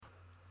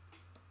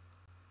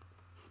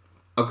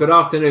Oh, good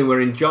afternoon. We're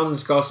in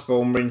John's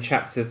Gospel and we're in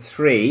chapter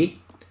 3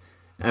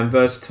 and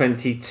verse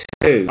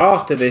 22.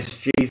 After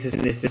this, Jesus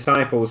and his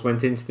disciples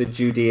went into the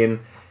Judean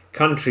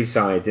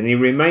countryside, and he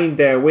remained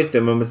there with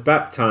them and was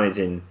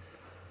baptizing.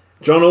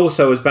 John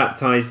also was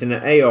baptized in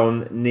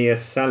Aenon near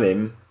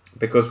Salim,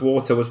 because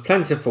water was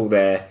plentiful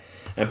there,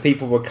 and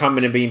people were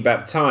coming and being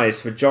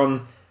baptized, for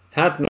John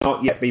had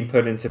not yet been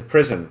put into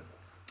prison.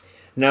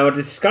 Now a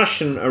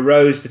discussion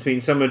arose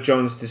between some of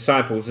John's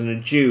disciples and a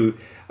Jew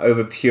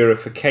over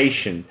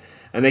purification.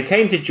 And they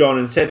came to John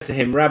and said to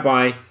him,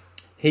 Rabbi,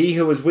 he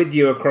who was with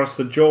you across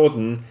the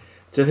Jordan,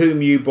 to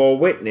whom you bore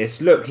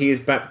witness, look, he is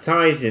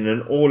baptizing,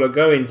 and all are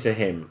going to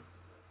him.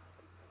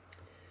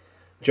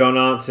 John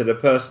answered, a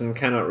person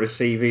cannot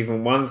receive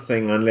even one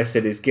thing unless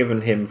it is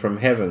given him from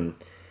heaven.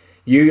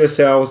 You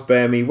yourselves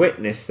bear me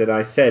witness that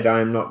I said I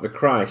am not the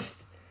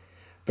Christ,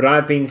 but I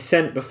have been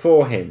sent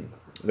before him.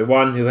 The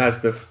one who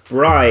has the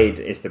bride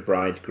is the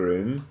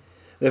bridegroom.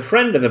 The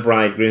friend of the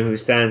bridegroom who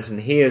stands and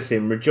hears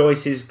him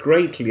rejoices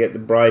greatly at the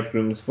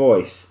bridegroom's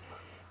voice.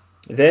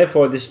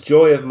 Therefore this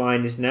joy of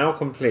mine is now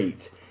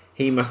complete.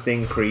 He must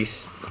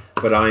increase,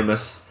 but I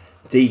must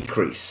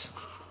decrease.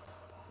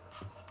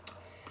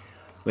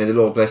 May the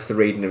Lord bless the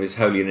reading of his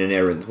holy and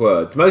inerrant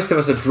word. Most of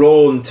us are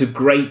drawn to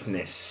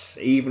greatness,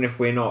 even if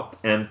we're not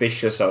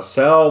ambitious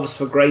ourselves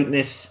for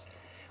greatness.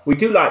 We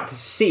do like to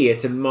see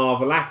it and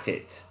marvel at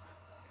it.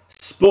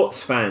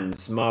 Sports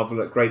fans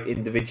marvel at great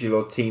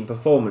individual or team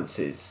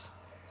performances.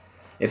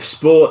 If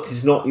sport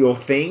is not your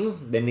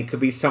thing, then it could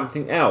be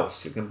something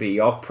else. It can be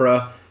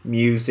opera,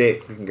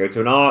 music. We can go to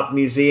an art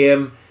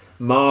museum,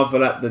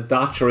 marvel at the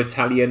Dutch or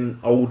Italian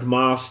old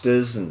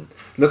masters, and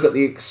look at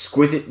the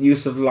exquisite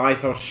use of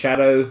light or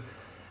shadow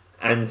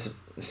and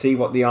see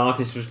what the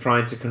artist was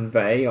trying to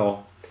convey.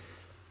 Or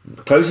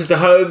closer to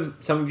home,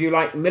 some of you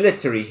like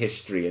military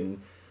history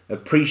and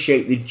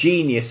appreciate the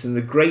genius and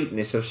the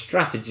greatness of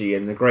strategy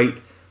and the great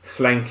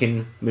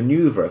flanking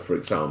manoeuvre, for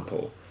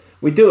example.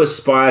 We do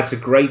aspire to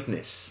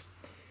greatness.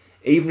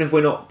 Even if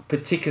we're not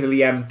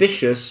particularly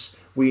ambitious,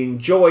 we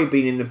enjoy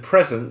being in the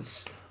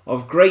presence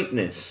of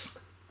greatness.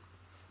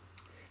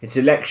 It's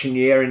election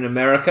year in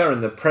America,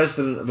 and the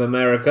President of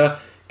America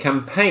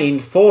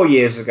campaigned 4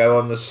 years ago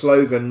on the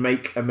slogan,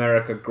 Make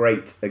America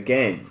Great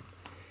Again.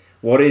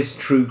 What is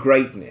true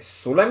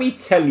greatness? Well, let me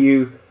tell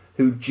you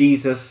who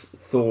Jesus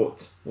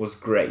thought was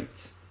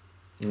great.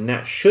 And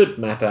that should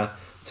matter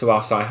to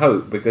us, I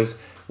hope, because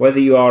whether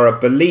you are a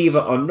believer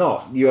or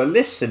not, you are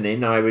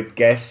listening, I would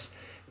guess,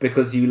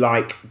 because you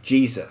like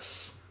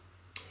Jesus.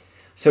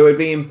 So it'd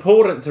be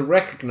important to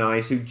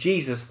recognize who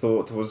Jesus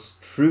thought was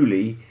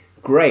truly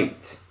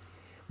great.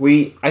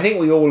 I think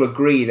we all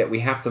agree that we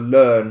have to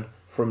learn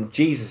from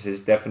Jesus'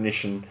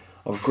 definition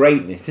of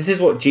greatness. This is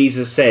what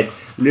Jesus said,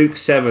 Luke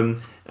 7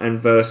 and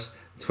verse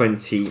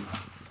 28.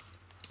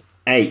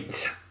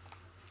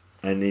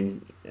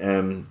 And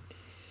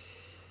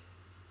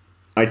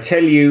I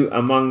tell you,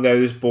 among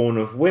those born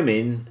of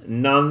women,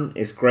 none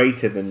is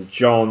greater than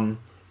John.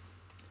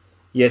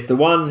 Yet the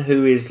one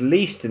who is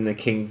least in the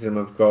kingdom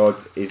of God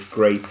is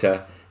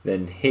greater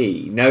than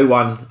he. No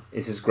one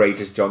is as great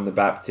as John the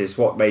Baptist.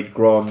 What made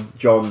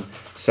John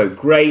so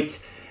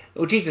great?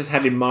 Well, Jesus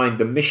had in mind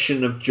the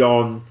mission of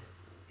John.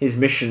 His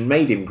mission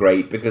made him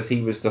great because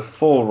he was the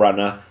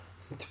forerunner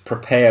to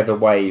prepare the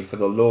way for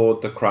the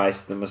Lord, the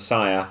Christ, the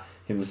Messiah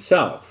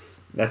himself.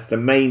 That's the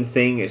main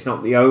thing. It's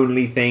not the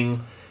only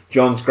thing.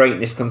 John's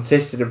greatness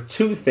consisted of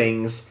two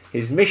things,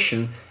 his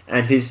mission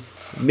and his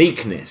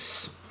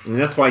meekness. And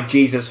that's why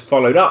Jesus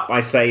followed up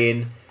by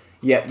saying,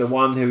 yet the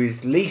one who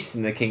is least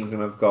in the kingdom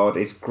of God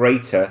is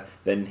greater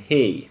than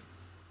he.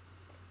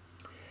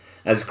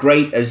 As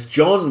great as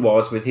John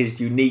was with his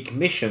unique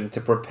mission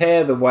to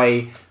prepare the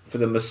way for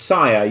the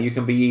Messiah, you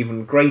can be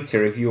even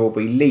greater if you will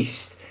be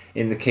least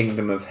in the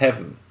kingdom of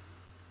heaven.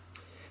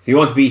 If you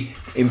want to be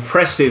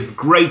impressive,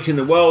 great in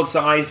the world's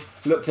eyes,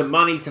 look to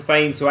money, to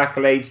fame, to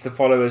accolades, to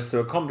followers, to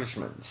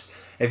accomplishments.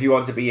 If you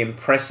want to be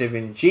impressive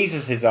in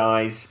Jesus'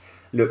 eyes,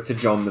 look to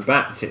John the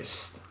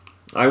Baptist.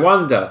 I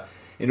wonder,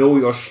 in all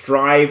your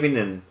striving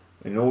and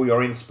in all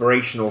your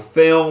inspirational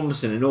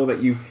films and in all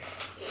that you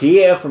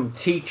hear from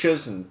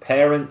teachers and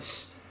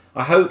parents,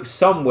 I hope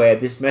somewhere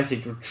this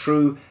message of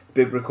true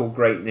biblical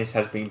greatness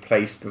has been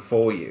placed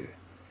before you.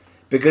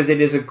 Because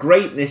it is a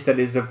greatness that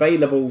is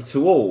available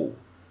to all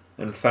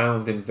and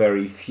found in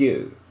very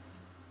few.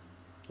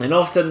 And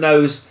often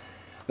those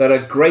that are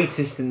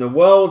greatest in the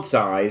world's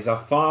eyes are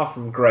far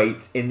from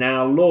great in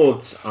our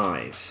Lord's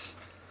eyes.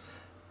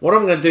 What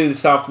I'm going to do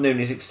this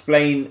afternoon is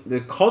explain the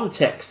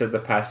context of the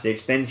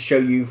passage, then show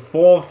you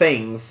 4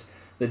 things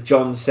that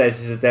John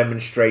says is a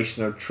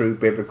demonstration of true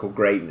biblical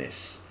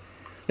greatness.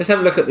 Let's have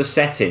a look at the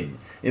setting.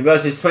 In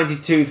verses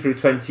 22 through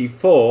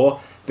 24,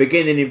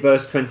 beginning in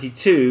verse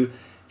 22,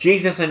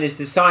 Jesus and his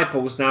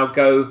disciples now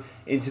go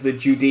into the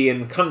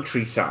Judean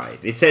countryside.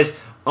 It says,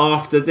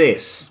 after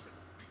this.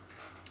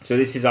 So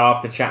this is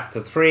after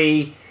chapter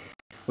 3,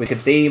 with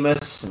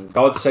Nicodemus and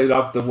God so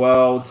loved the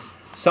world.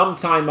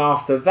 Sometime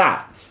after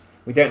that,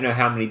 we don't know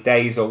how many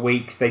days or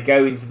weeks, they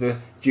go into the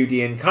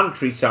Judean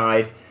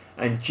countryside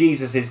and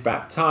Jesus is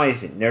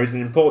baptizing. There is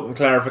an important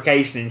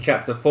clarification in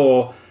chapter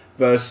 4,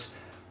 verse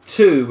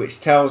 2, which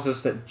tells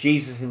us that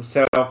Jesus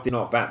himself did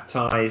not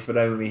baptize, but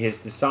only his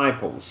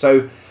disciples.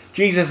 So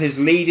Jesus is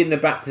leading the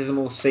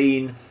baptismal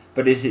scene,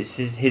 but it's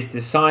his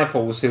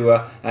disciples who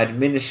are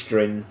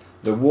administering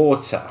the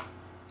water.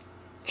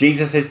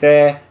 Jesus is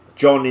there,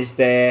 John is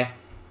there,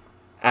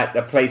 at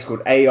a place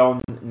called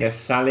Aenon near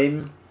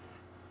Salim.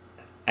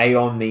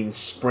 Aeon means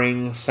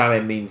spring,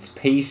 Salim means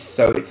peace,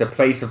 so it's a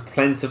place of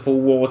plentiful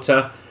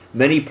water,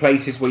 many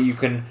places where you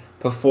can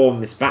perform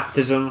this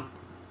baptism.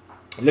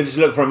 Let's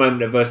look for a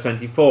moment at verse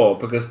 24,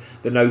 because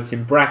the note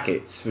in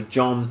brackets, for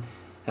John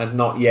had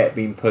not yet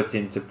been put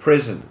into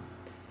prison.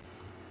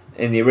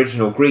 In the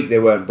original Greek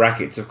there weren't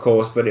brackets, of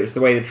course, but it was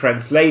the way the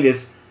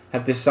translators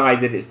have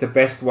decided it's the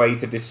best way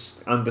to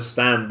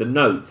understand the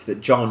note,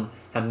 that John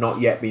had not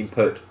yet been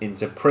put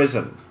into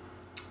prison.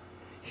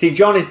 See,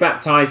 John is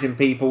baptizing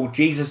people,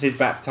 Jesus is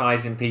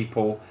baptizing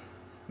people.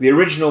 The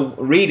original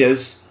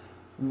readers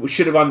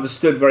should have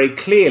understood very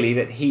clearly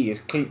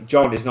that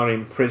John is not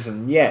in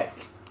prison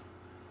yet.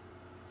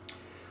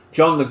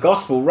 John the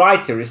Gospel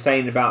writer is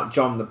saying about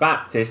John the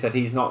Baptist that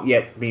he's not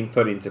yet been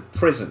put into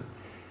prison.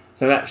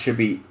 So that should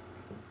be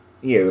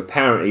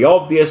apparently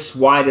obvious.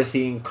 Why does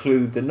he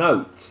include the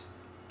note?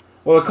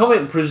 Well, the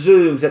comment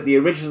presumes that the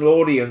original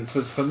audience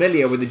was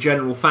familiar with the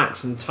general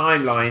facts and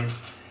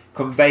timelines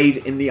conveyed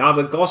in the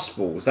other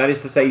Gospels. That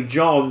is to say,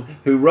 John,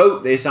 who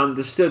wrote this,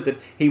 understood that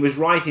he was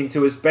writing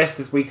to, as best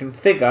as we can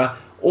figure,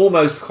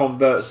 almost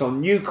converts or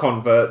new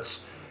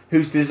converts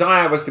whose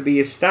desire was to be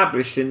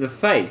established in the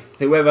faith.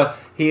 Whoever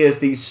hears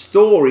these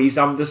stories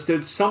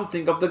understood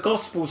something of the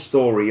gospel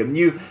story and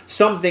knew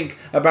something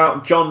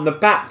about John the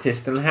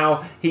Baptist and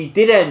how he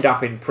did end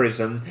up in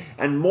prison,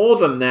 and more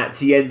than that,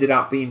 he ended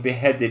up being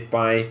beheaded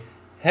by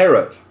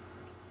Herod.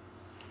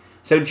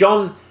 So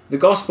John, the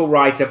gospel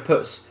writer,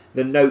 puts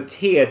the note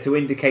here to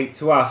indicate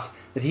to us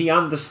that he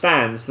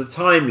understands the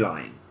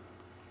timeline.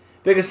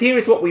 Because here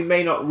is what we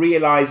may not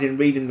realize in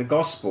reading the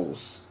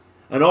Gospels,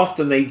 and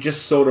often they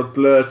just sort of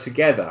blur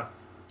together,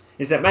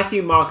 is that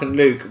Matthew, Mark and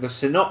Luke, the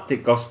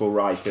synoptic Gospel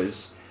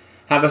writers,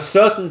 have a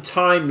certain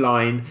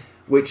timeline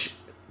which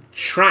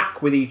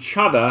track with each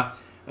other,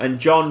 and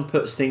John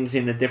puts things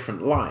in a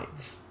different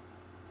light.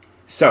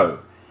 So,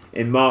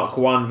 in Mark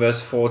 1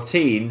 verse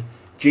 14,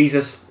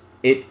 Jesus,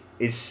 it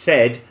is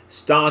said,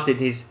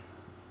 started his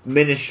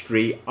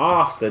ministry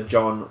after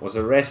John was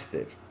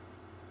arrested.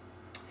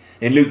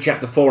 In Luke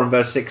chapter 4 and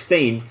verse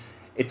 16,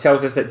 it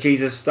tells us that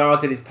Jesus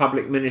started his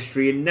public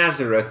ministry in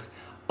Nazareth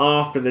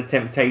after the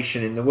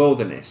temptation in the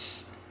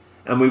wilderness.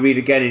 And we read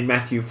again in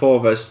Matthew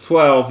 4 verse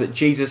 12 that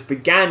Jesus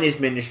began his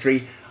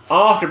ministry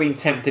after being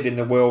tempted in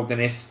the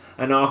wilderness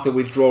and after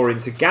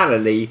withdrawing to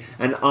Galilee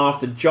and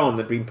after John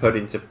had been put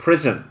into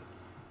prison.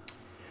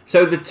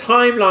 So the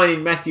timeline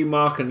in Matthew,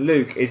 Mark and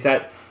Luke is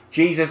that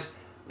Jesus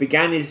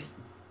began his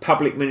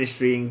public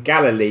ministry in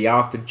Galilee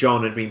after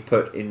John had been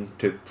put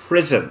into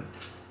prison.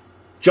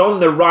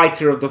 John, the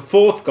writer of the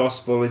fourth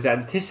gospel, is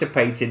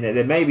anticipating that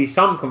there may be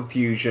some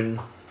confusion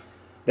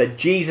that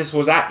Jesus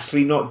was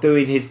actually not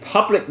doing his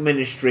public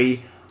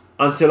ministry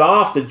until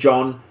after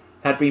John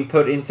had been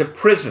put into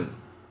prison.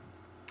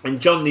 And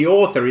John, the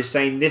author, is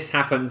saying this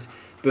happened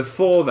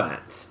before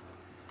that.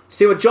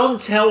 See, what John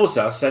tells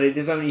us, and it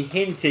is only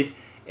hinted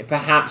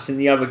perhaps in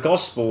the other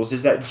gospels,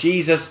 is that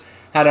Jesus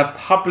had a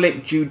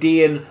public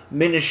Judean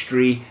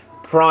ministry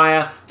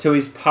prior to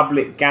his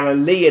public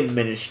Galilean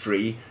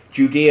ministry,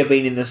 Judea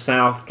being in the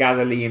south,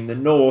 Galilee in the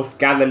north.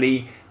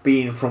 Galilee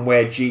being from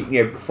where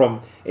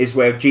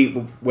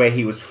where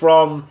he was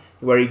from,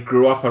 where he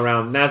grew up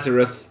around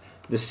Nazareth,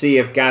 the Sea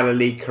of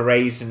Galilee,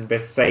 Chorazin,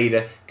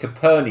 Bethsaida,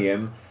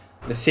 Capernaum,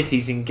 the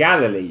cities in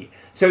Galilee.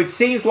 So it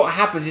seems what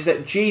happens is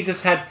that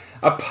Jesus had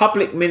a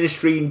public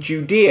ministry in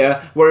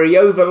Judea where he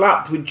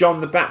overlapped with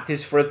John the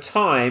Baptist for a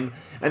time,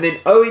 and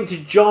then owing to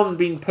John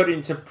being put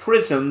into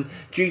prison,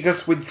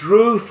 Jesus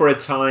withdrew for a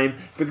time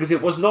because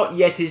it was not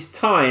yet his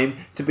time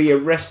to be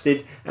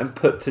arrested and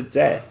put to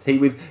death. He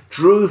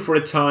withdrew for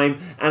a time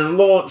and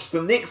launched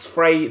the next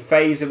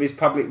phase of his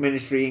public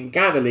ministry in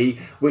Galilee,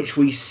 which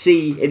we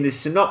see in the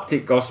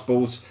synoptic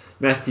gospels,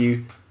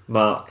 Matthew,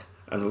 Mark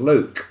and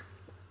Luke.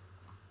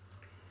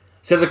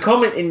 So the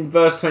comment in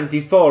verse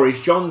 24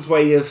 is John's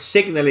way of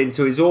signalling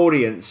to his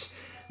audience,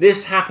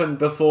 this happened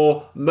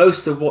before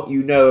most of what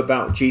you know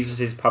about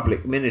Jesus'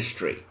 public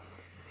ministry.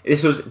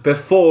 This was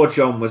before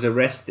John was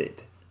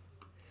arrested.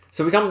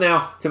 So we come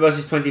now to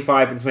verses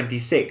 25 and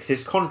 26,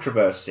 his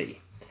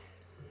controversy.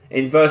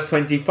 In verse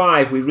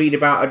 25 we read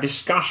about a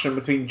discussion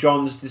between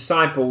John's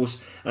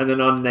disciples and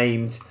an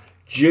unnamed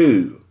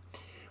Jew.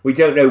 We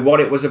don't know what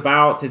it was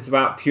about. It's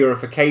about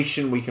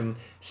purification. We can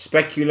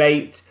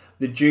speculate.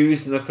 The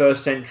Jews in the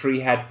first century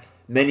had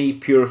many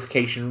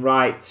purification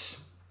rites.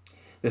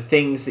 The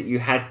things that you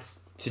had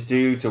to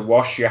do to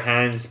wash your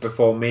hands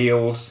before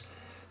meals.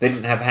 They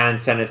didn't have hand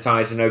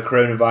sanitizer, no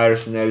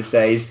coronavirus in those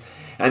days.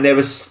 And there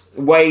was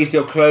ways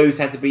your clothes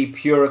had to be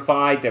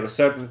purified. There were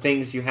certain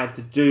things you had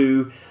to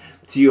do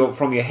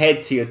from your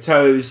head to your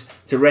toes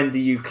to render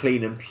you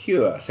clean and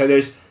pure. So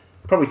there's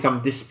probably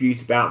some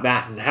dispute about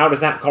that, and how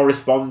does that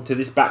correspond to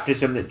this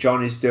baptism that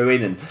John is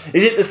doing, and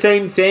is it the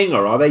same thing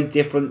or are they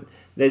different?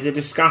 There's a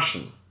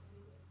discussion,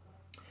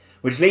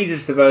 which leads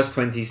us to verse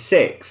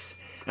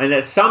 26, and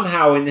that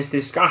somehow in this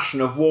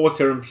discussion of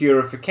water and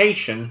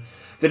purification,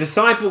 the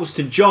disciples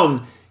to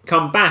John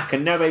come back,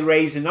 and now they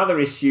raise another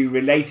issue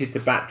related to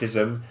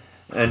baptism,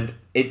 and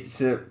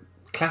it's a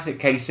classic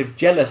case of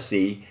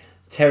jealousy,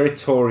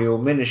 territorial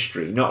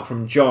ministry, not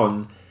from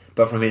John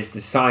but from his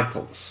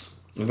disciples.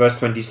 In verse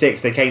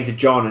 26, they came to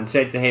John and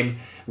said to him,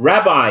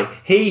 "Rabbi,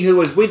 he who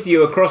was with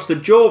you across the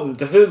Jordan,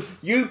 to whom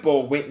you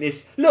bore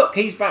witness, look,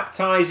 he's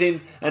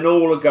baptizing, and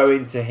all are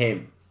going to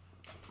him."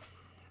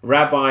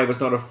 Rabbi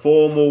was not a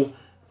formal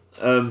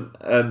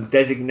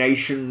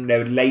designation.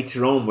 There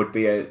later on would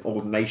be an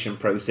ordination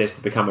process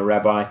to become a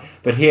rabbi.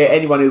 But here,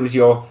 anyone who was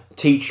your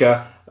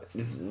teacher,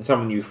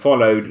 someone you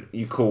followed,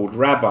 you called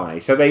rabbi.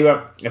 So they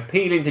were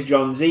appealing to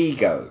John's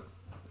ego.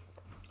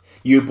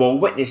 You bore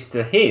witness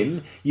to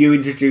him, you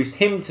introduced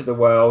him to the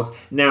world,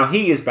 now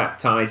he is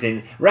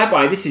baptizing.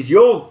 Rabbi, this is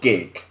your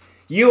gig.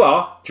 You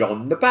are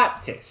John the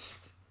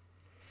Baptist.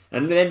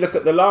 And then look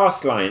at the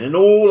last line, and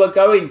all are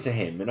going to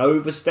him, an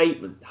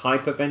overstatement,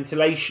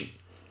 hyperventilation.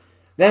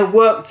 They're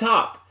worked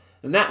up,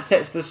 and that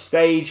sets the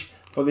stage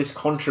for this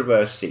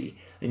controversy,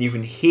 and you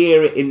can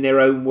hear it in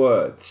their own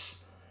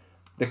words.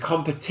 The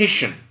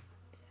competition,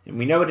 and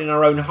we know it in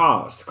our own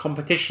hearts, the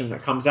competition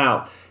that comes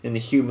out in the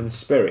human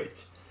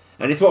spirit.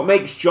 And it's what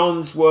makes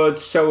John's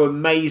words so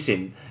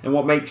amazing and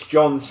what makes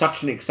John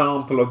such an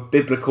example of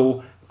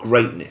biblical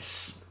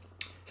greatness.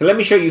 So let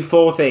me show you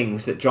 4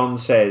 things that John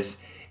says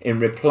in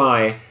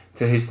reply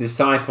to his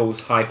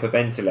disciples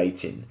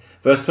hyperventilating.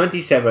 Verse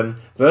 27,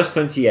 verse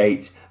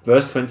 28,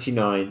 verse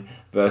 29,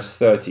 verse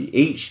 30.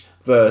 Each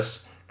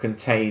verse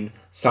contains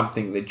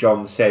something that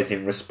John says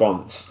in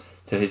response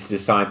to his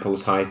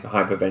disciples'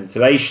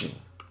 hyperventilation.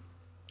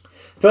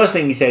 First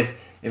thing he says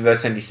in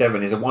verse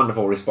 27 is a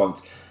wonderful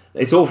response.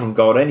 It's all from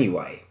God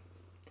anyway.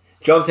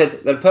 John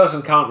said that a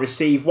person can't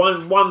receive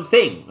one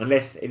thing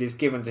unless it is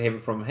given to him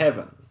from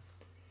heaven.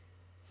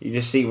 You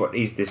just see what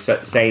he's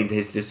saying to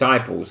his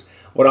disciples.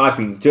 What I've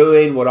been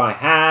doing, what I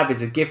have,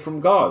 is a gift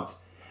from God.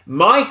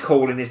 My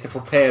calling is to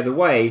prepare the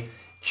way.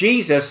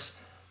 Jesus,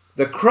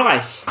 the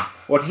Christ,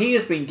 what he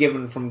has been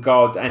given from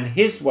God, and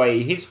his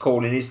way, his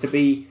calling is to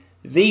be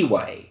the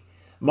way.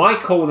 My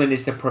calling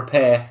is to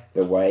prepare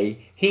the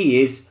way. He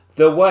is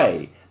the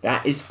way.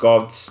 That is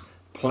God's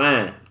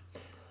plan.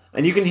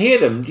 And you can hear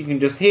them, you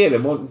can just hear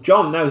them. Well,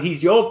 John, no,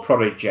 he's your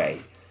protege.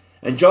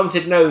 And John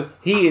said, no,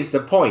 he is the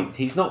point.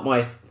 He's not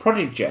my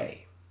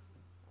protege.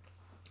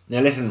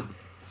 Now listen,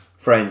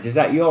 friends, is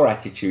that your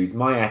attitude,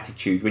 my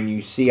attitude, when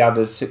you see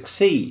others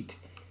succeed?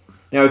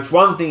 Now it's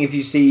one thing if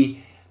you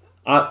see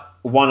other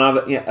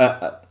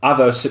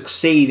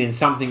succeed in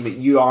something that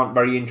you aren't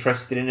very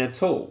interested in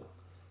at all.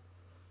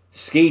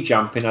 Ski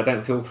jumping, I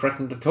don't feel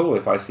threatened at all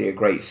if I see a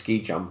great ski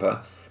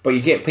jumper. But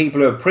you get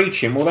people who are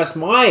preaching, well,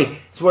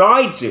 it's what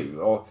I do.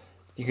 Or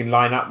you can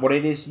line up what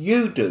it is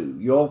you do,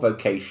 your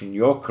vocation,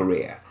 your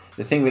career,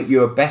 the thing that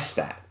you are best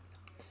at.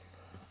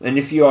 And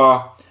if you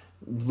are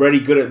really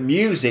good at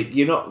music,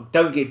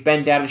 don't get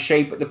bent out of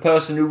shape at the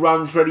person who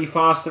runs really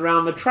fast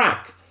around the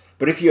track.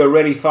 But if you're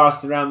really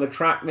fast around the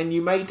track, then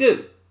you may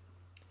do.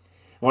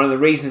 One of the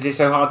reasons it's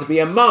so hard to be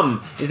a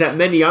mum is that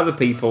many other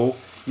people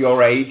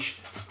your age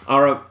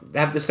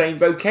have the same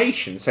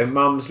vocation. So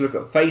mums look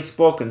at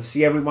Facebook and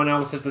see everyone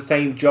else has the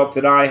same job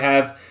that I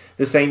have,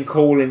 the same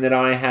calling that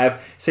I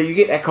have. So you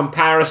get that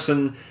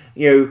comparison,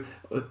 who's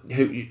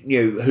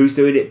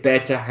doing it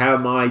better, how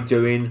am I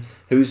doing,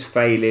 who's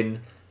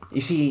failing.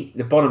 You see,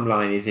 the bottom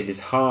line is it is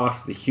hard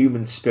for the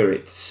human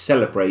spirit to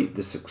celebrate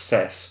the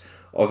success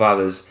of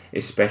others,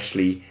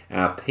 especially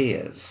our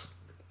peers.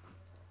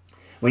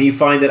 When you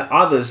find that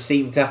others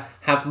seem to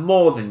have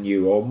more than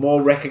you, or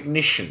more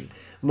recognition,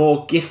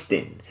 more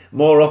gifting,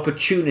 more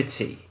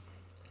opportunity,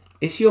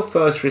 is your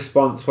first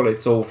response, well,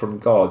 it's all from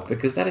God?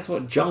 Because that is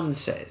what John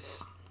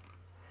says.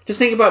 Just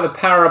think about the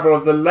parable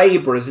of the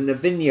labourers in the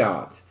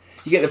vineyard.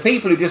 You get the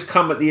people who just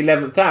come at the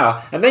 11th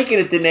hour, and they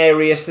get a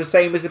denarius the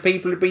same as the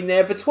people who've been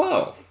there for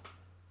 12.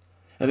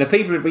 And the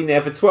people who've been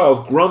there for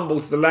 12 grumble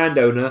to the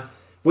landowner,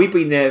 we've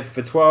been there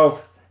for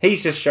 12,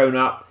 he's just shown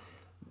up,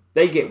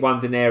 they get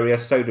 1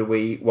 denarius, so do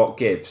we, what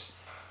gives?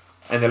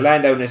 And the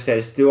landowner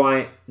says, do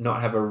I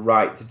not have a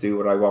right to do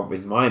what I want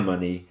with my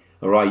money,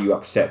 or are you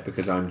upset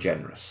because I'm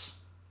generous?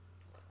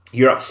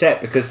 You're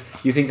upset because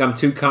you think I'm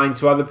too kind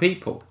to other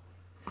people.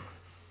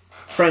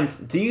 Friends,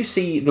 do you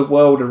see the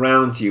world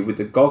around you with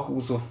the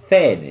goggles of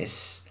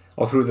fairness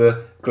or through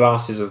the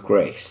glasses of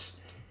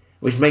grace?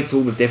 Which makes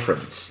all the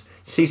difference.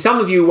 See, some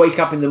of you wake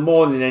up in the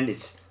morning and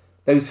it's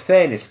those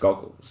fairness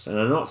goggles. And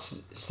I'm not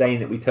saying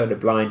that we turn a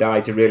blind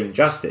eye to real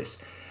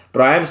injustice.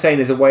 But I am saying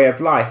as a way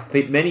of life,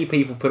 many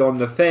people put on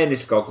the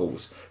fairness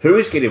goggles. Who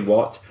is getting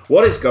what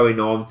is going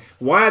on,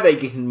 why are they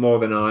getting more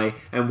than I,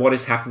 and what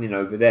is happening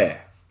over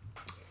there?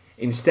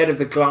 instead of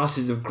the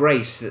glasses of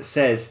grace that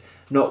says,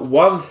 not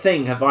one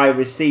thing have I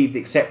received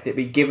except it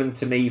be given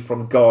to me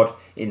from God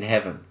in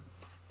heaven.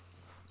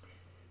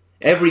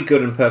 Every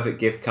good and perfect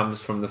gift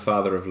comes from the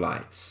Father of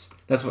lights.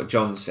 That's what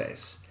John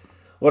says.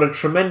 What a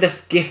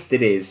tremendous gift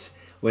it is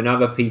when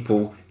other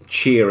people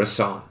cheer us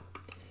on.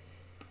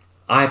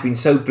 I have been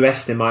so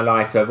blessed in my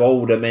life to have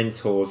older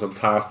mentors and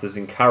pastors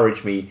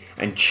encourage me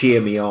and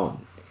cheer me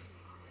on.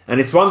 And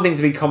it's one thing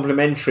to be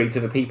complimentary to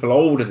the people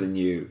older than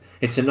you.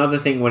 It's another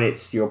thing when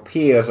it's your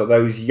peers or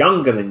those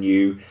younger than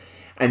you,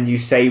 and you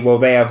say, well,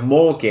 they have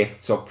more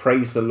gifts, or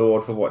praise the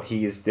Lord for what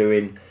he is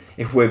doing.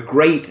 If we're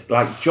great,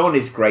 like John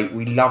is great,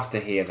 we love to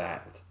hear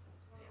that.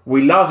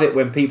 We love it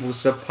when people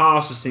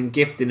surpass us in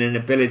gifting and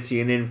ability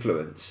and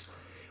influence.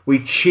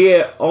 We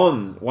cheer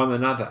on one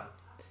another.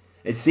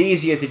 It's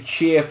easier to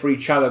cheer for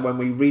each other when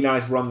we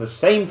realise we're on the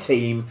same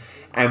team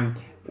and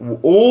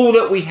all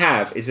that we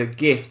have is a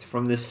gift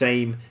from the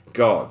same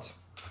God.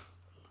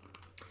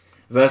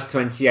 Verse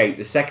 28,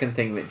 the second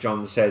thing that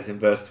John says in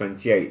verse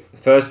 28. The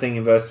first thing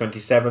in verse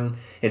 27,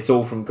 it's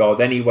all from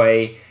God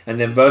anyway. And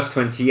then verse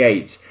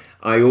 28,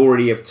 I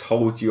already have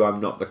told you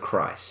I'm not the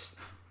Christ.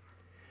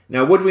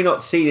 Now, would we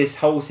not see this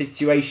whole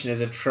situation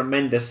as a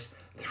tremendous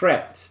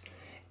threat?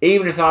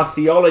 Even if our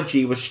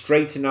theology was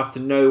straight enough to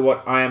know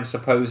what I am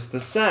supposed to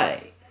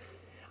say.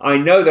 I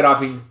know that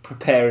I've been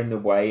preparing the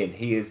way and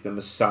he is the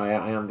Messiah.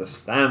 I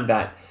understand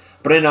that.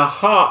 But in our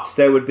hearts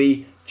there would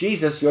be,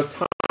 Jesus, your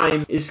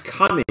time is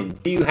coming.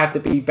 Do you have to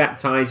be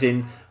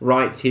baptizing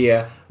right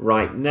here,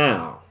 right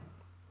now?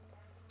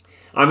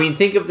 I mean,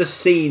 think of the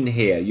scene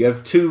here. You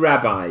have two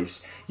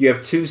rabbis. You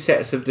have two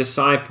sets of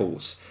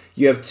disciples.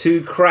 You have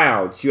two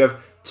crowds. You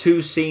have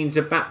two scenes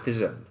of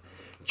baptism.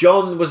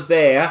 John was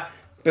there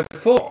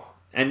before,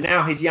 and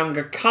now his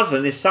younger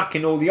cousin is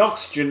sucking all the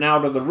oxygen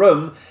out of the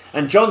room,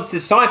 and John's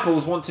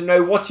disciples want to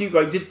know, what are you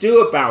going to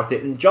do about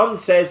it? And John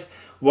says,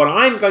 what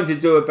I'm going to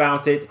do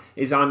about it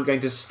is I'm going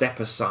to step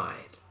aside.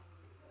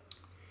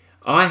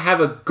 I have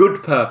a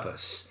good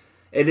purpose.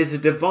 It is a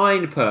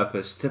divine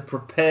purpose to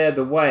prepare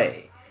the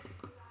way.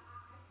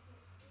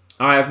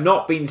 I have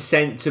not been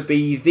sent to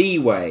be the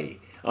way.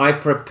 I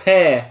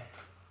prepare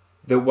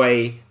the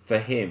way for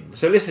him.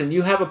 So listen,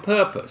 you have a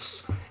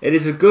purpose. It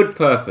is a good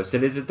purpose.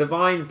 It is a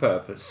divine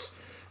purpose.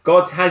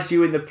 God has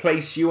you in the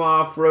place you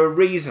are for a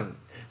reason.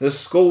 The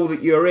school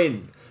that you're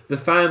in, the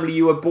family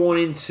you were born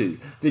into,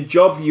 the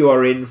job you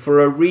are in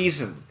for a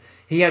reason.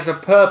 He has a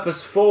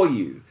purpose for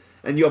you,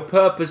 and your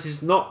purpose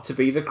is not to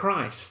be the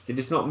Christ. It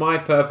is not my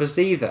purpose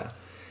either.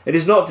 It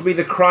is not to be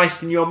the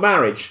Christ in your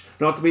marriage,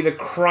 not to be the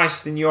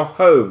Christ in your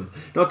home,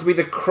 not to be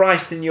the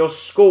Christ in your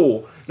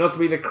school, not to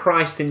be the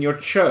Christ in your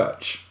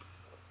church.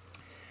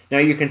 Now,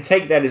 you can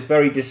take that as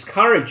very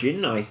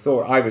discouraging. I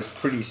thought I was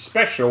pretty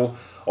special.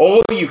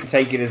 Or you can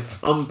take it as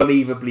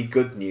unbelievably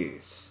good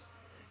news.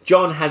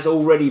 John has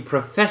already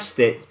professed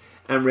it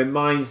and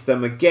reminds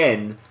them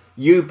again,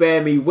 you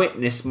bear me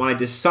witness, my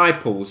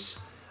disciples.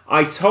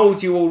 I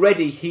told you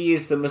already he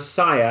is the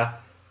Messiah,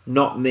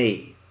 not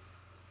me.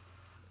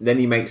 Then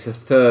he makes a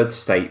third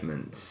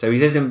statement. So he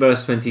says in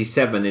verse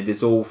 27, it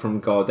is all from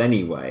God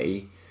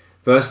anyway.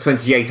 Verse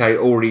 28, I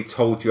already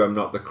told you I'm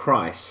not the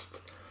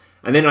Christ.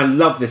 And then I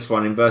love this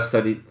one in verse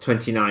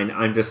 29,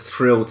 I'm just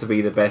thrilled to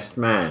be the best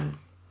man.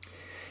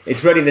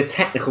 It's really the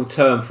technical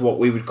term for what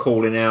we would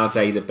call in our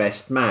day the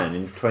best man.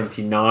 In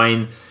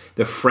 29,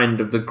 the friend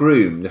of the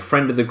groom. The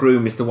friend of the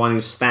groom is the one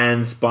who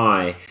stands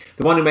by,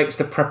 the one who makes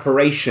the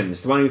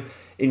preparations, the one who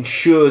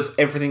ensures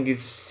everything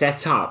is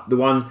set up, the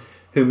one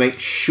who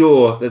makes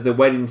sure that the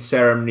wedding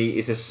ceremony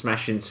is a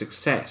smashing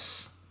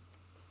success.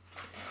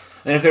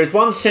 And if there is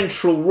one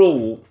central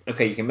rule,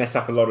 okay, you can mess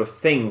up a lot of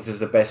things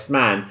as the best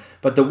man,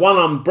 but the one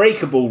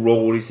unbreakable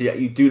rule is that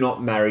you do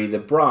not marry the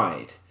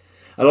bride.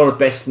 A lot of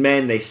best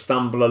men, they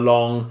stumble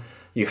along.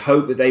 You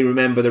hope that they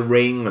remember the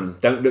ring and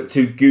don't look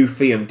too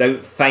goofy and don't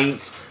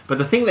faint. But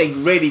the thing they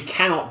really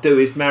cannot do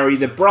is marry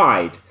the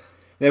bride.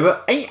 There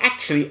were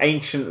actually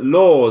ancient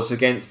laws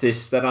against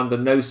this, that under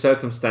no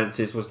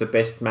circumstances was the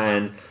best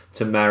man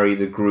to marry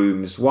the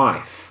groom's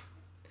wife.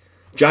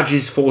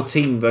 Judges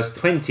 14 verse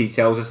 20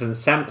 tells us, and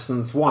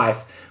Samson's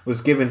wife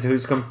was given to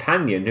his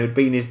companion who had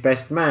been his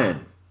best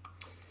man.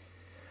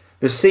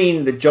 The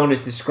scene that John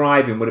is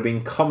describing would have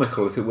been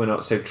comical if it were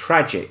not so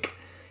tragic.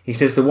 He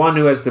says the one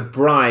who has the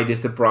bride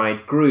is the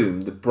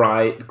bridegroom. The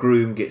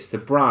bridegroom gets the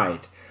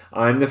bride.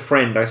 I am the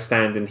friend, I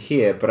stand and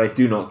hear, but I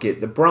do not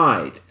get the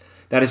bride.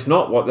 That is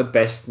not what the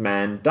best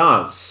man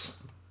does.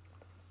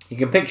 You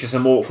can picture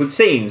some awkward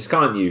scenes,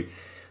 can't you?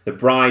 The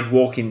bride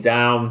walking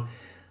down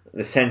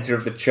the centre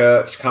of the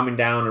church, coming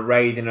down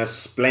arrayed in her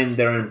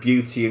splendour and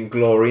beauty and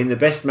glory, and the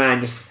best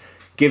man just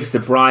gives the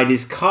bride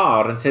his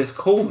card and says,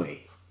 call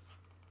me.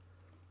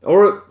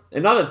 Or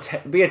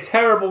be a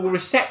terrible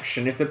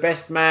reception if the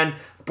best man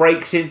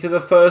breaks into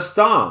the first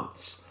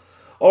dance.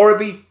 Or it'd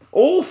be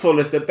awful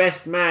if the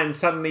best man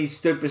suddenly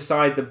stood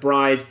beside the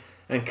bride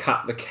and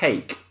cut the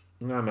cake.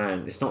 No,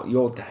 man, it's not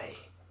your day.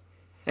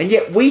 And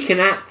yet we can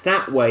act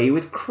that way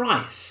with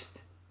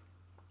Christ.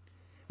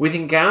 We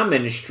think our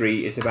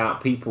ministry is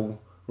about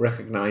people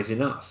recognise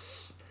in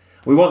us.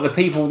 We want the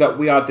people that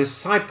we are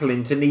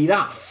discipling to need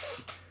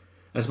us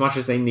as much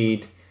as they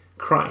need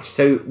Christ.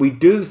 So we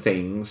do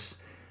things,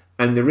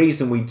 and the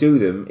reason we do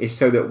them is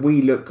so that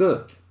we look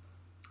good.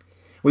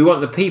 We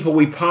want the people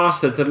we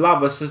pastor to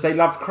love us as they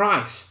love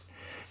Christ.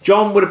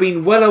 John would have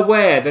been well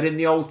aware that in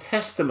the Old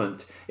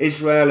Testament,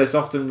 Israel is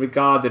often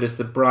regarded as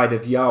the bride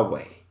of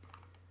Yahweh.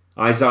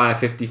 Isaiah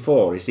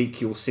 54,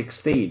 Ezekiel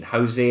 16,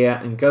 Hosea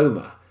and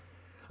Gomer.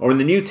 Or in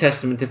the New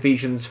Testament,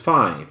 Ephesians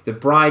 5, the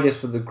bride is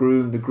for the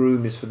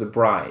groom is for the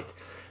bride.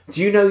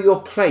 Do you know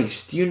your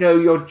place? Do you know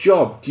your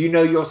job? Do you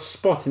know your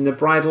spot in the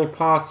bridal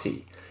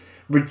party?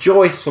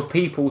 Rejoice for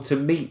people to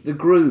meet the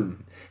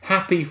groom.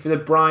 Happy for the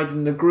bride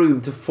and the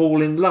groom to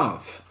fall in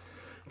love.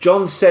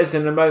 John says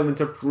in a moment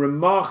of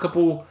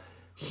remarkable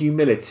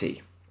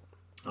humility,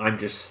 I'm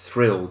just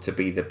thrilled to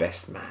be the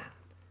best man.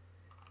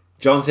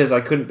 John says,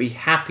 I couldn't be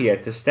happier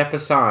to step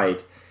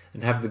aside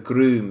and have the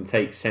groom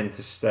take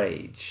centre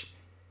stage.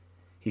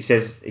 He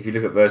says, if you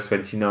look at verse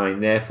 29,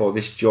 therefore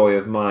this joy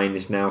of mine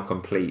is now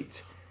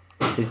complete.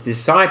 His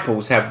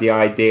disciples have the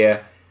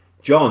idea,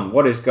 John,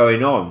 what is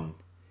going on?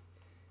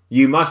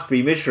 You must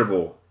be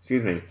miserable.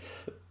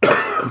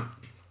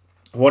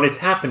 What is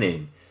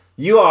happening?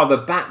 You are the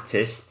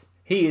Baptist.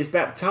 He is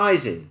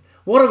baptizing.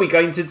 What are we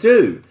going to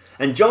do?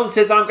 And John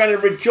says, I'm going to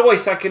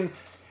rejoice.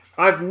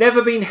 I've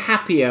never been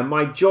happier.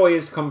 My joy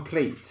is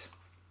complete.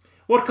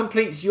 What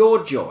completes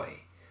your joy?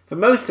 For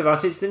most of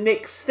us, it's the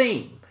next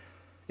thing.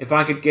 If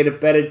I could get a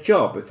better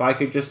job, if I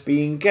could just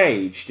be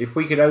engaged, if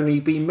we could only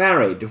be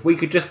married, if we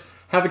could just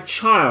have a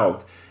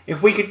child,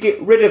 if we could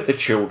get rid of the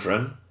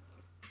children,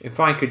 if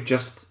I could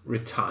just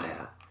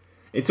retire.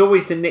 It's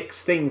always the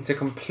next thing to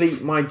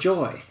complete my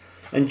joy.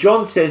 And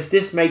John says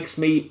this makes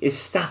me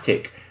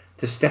ecstatic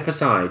to step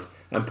aside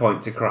and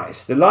point to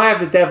Christ. The lie of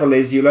the devil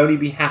is you'll only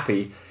be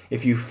happy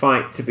if you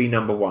fight to be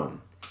number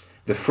one.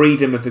 The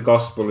freedom of the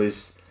gospel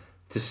is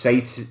to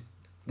say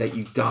that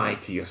you die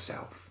to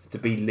yourself, to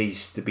be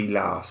least, to be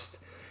last.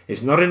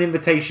 It's not an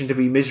invitation to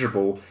be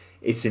miserable.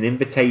 It's an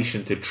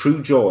invitation to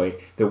true joy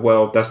the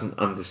world doesn't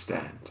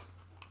understand.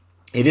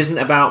 It isn't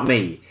about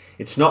me.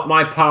 It's not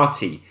my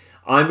party.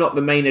 I'm not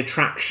the main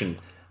attraction.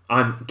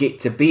 I get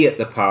to be at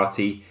the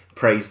party.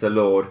 Praise the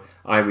Lord.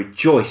 I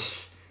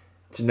rejoice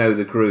to know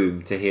the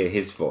groom, to hear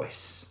his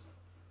voice.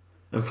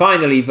 And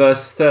finally,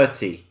 verse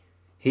 30.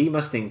 He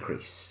must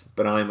increase,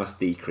 but I must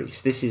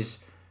decrease. This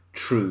is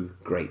true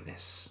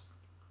greatness.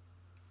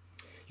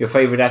 Your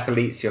favourite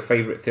athletes, your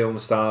favourite film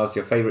stars,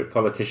 your favourite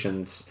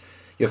politicians,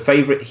 your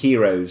favourite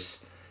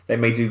heroes, they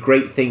may do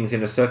great things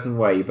in a certain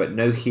way, but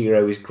no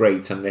hero is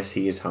great unless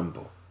he is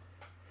humble.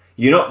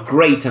 You're not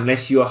great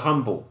unless you are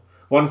humble.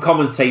 One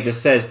commentator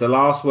says the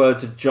last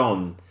words of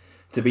John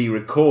to be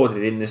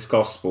recorded in this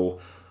gospel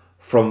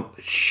from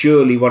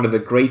surely one of the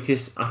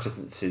greatest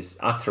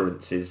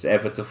utterances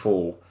ever to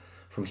fall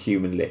from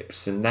human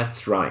lips. And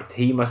that's right.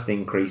 He must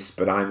increase,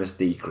 but I must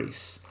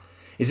decrease.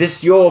 Is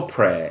this your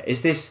prayer?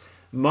 Is this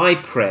my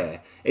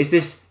prayer? Is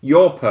this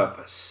your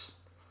purpose?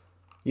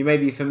 You may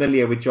be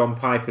familiar with John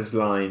Piper's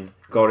line,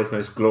 God is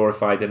most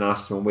glorified in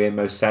us when we're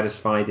most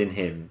satisfied in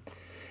him.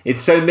 It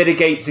so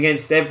mitigates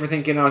against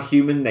everything in our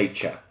human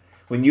nature.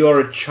 When you're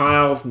a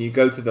child and you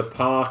go to the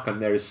park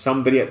and there is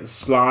somebody at the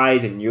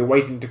slide and you're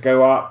waiting to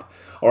go up,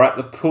 or at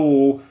the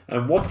pool,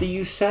 and what do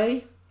you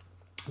say?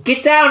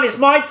 Get down, it's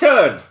my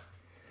turn!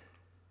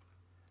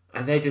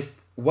 And they're just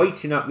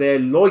waiting up there,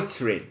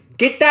 loitering.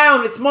 Get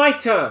down, it's my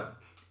turn!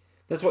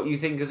 That's what you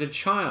think as a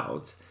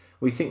child.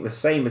 We think the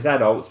same as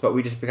adults, but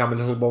we just become a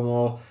little bit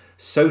more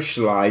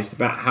socialised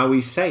about how we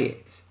say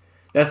it.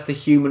 That's the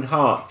human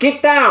heart.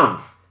 Get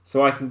down,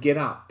 so I can get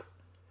up.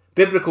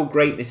 Biblical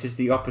greatness is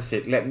the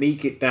opposite. Let me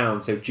get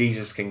down so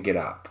Jesus can get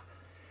up.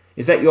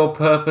 Is that your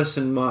purpose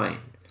and mine?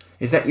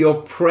 Is that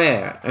your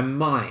prayer and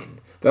mine?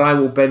 That I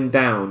will bend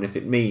down if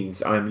it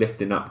means I'm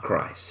lifting up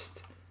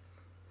Christ.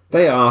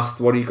 They asked,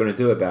 what are you going to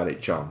do about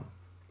it, John?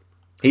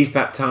 He's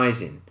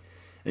baptizing.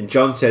 And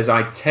John says,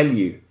 I tell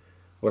you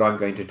what I'm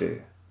going to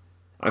do.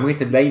 I'm going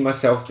to lay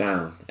myself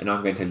down and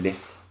I'm going to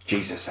lift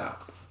Jesus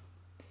up.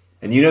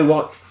 And you know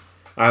what?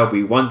 I'll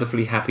be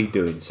wonderfully happy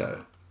doing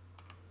so.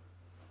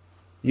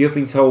 You have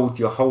been told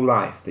your whole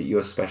life that you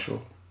are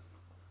special.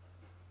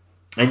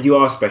 And you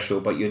are special,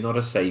 but you're not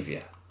a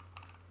saviour.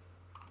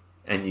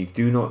 And you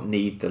do not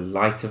need the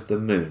light of the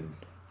moon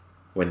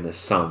when the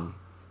sun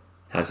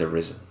has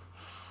arisen.